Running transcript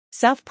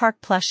South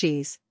Park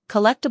Plushies,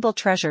 collectible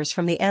treasures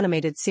from the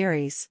animated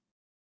series.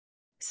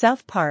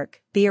 South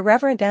Park, the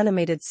irreverent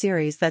animated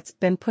series that's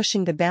been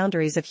pushing the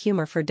boundaries of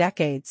humor for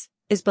decades,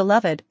 is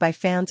beloved by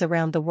fans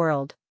around the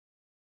world.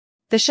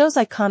 The show's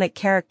iconic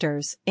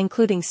characters,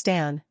 including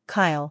Stan,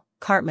 Kyle,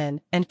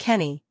 Cartman, and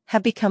Kenny,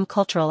 have become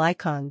cultural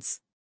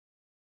icons.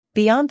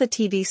 Beyond the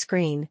TV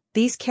screen,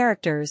 these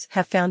characters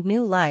have found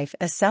new life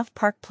as South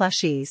Park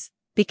plushies,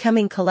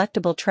 becoming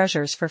collectible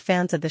treasures for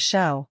fans of the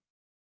show.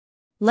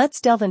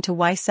 Let's delve into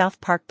why South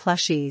Park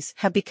plushies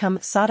have become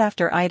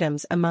sought-after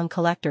items among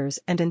collectors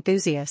and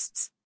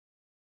enthusiasts.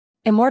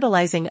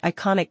 Immortalizing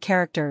iconic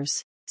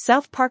characters.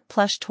 South Park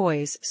plush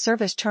toys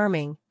serve as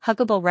charming,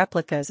 huggable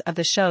replicas of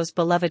the show's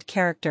beloved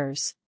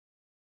characters.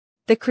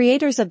 The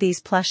creators of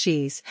these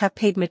plushies have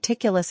paid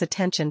meticulous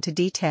attention to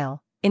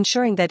detail,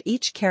 ensuring that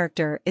each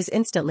character is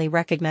instantly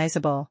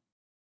recognizable.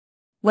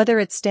 Whether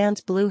it's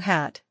Stan's blue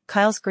hat,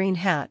 Kyle's green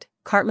hat,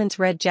 Cartman's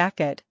red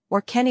jacket,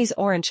 or Kenny's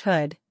orange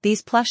hood,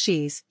 these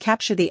plushies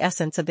capture the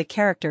essence of the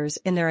characters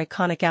in their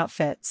iconic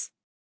outfits.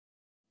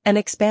 An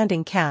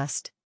expanding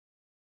cast.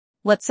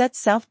 What sets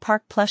South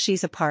Park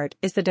plushies apart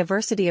is the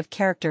diversity of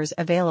characters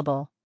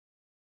available.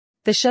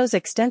 The show's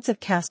extensive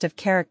cast of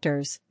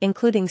characters,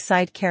 including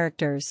side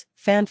characters,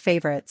 fan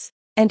favorites,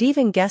 and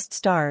even guest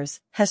stars,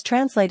 has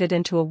translated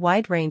into a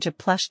wide range of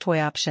plush toy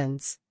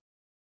options.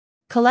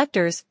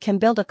 Collectors can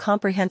build a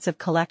comprehensive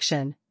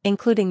collection,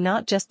 including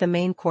not just the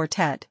main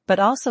quartet but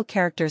also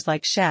characters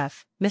like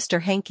Chef,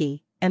 Mr.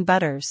 Hanky, and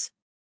Butters.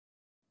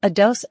 A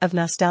dose of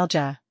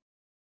nostalgia.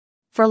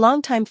 For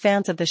longtime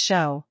fans of the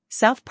show,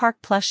 South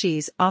Park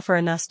plushies offer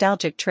a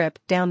nostalgic trip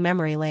down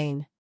memory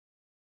lane.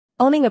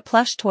 Owning a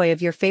plush toy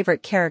of your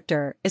favorite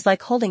character is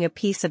like holding a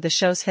piece of the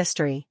show's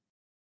history.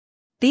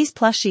 These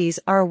plushies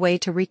are a way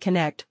to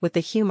reconnect with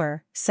the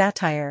humor,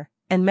 satire,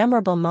 and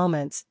memorable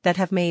moments that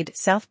have made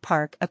South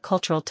Park a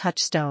cultural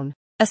touchstone.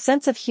 A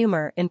sense of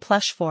humor in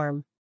plush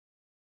form.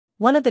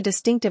 One of the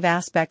distinctive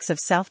aspects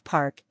of South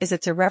Park is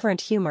its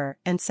irreverent humor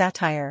and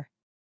satire.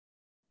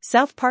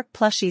 South Park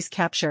plushies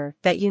capture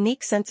that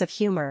unique sense of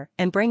humor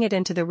and bring it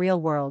into the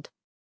real world.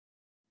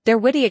 Their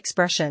witty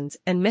expressions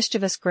and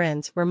mischievous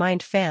grins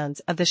remind fans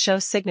of the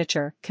show's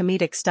signature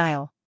comedic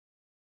style.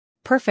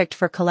 Perfect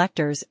for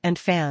collectors and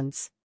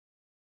fans.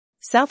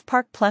 South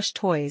Park plush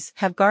toys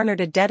have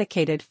garnered a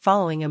dedicated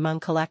following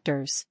among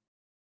collectors.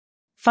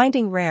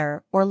 Finding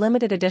rare or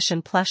limited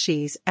edition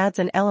plushies adds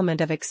an element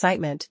of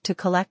excitement to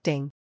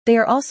collecting. They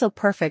are also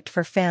perfect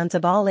for fans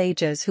of all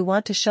ages who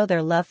want to show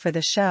their love for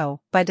the show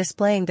by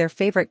displaying their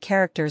favorite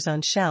characters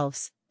on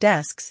shelves,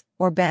 desks,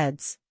 or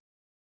beds.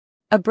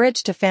 A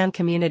bridge to fan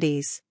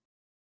communities.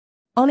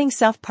 Owning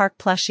South Park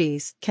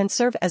plushies can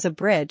serve as a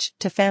bridge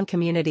to fan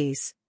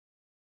communities.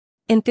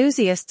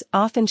 Enthusiasts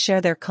often share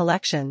their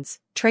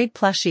collections, trade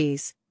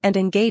plushies, and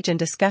engage in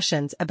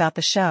discussions about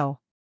the show.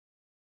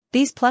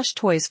 These plush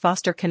toys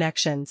foster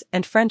connections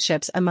and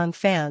friendships among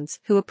fans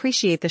who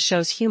appreciate the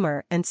show's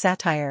humor and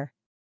satire.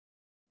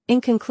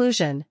 In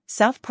conclusion,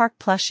 South Park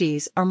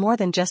plushies are more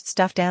than just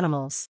stuffed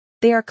animals.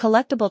 They are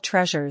collectible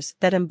treasures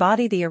that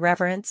embody the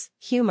irreverence,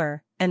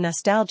 humor, and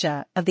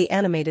nostalgia of the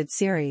animated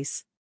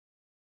series.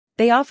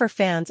 They offer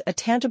fans a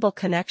tangible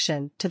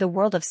connection to the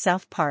world of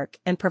South Park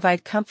and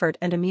provide comfort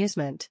and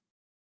amusement.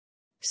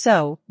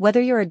 So,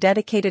 whether you're a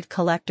dedicated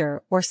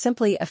collector or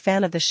simply a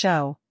fan of the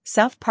show,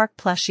 South Park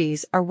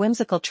plushies are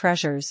whimsical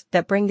treasures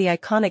that bring the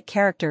iconic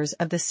characters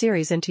of the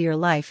series into your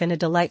life in a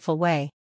delightful way.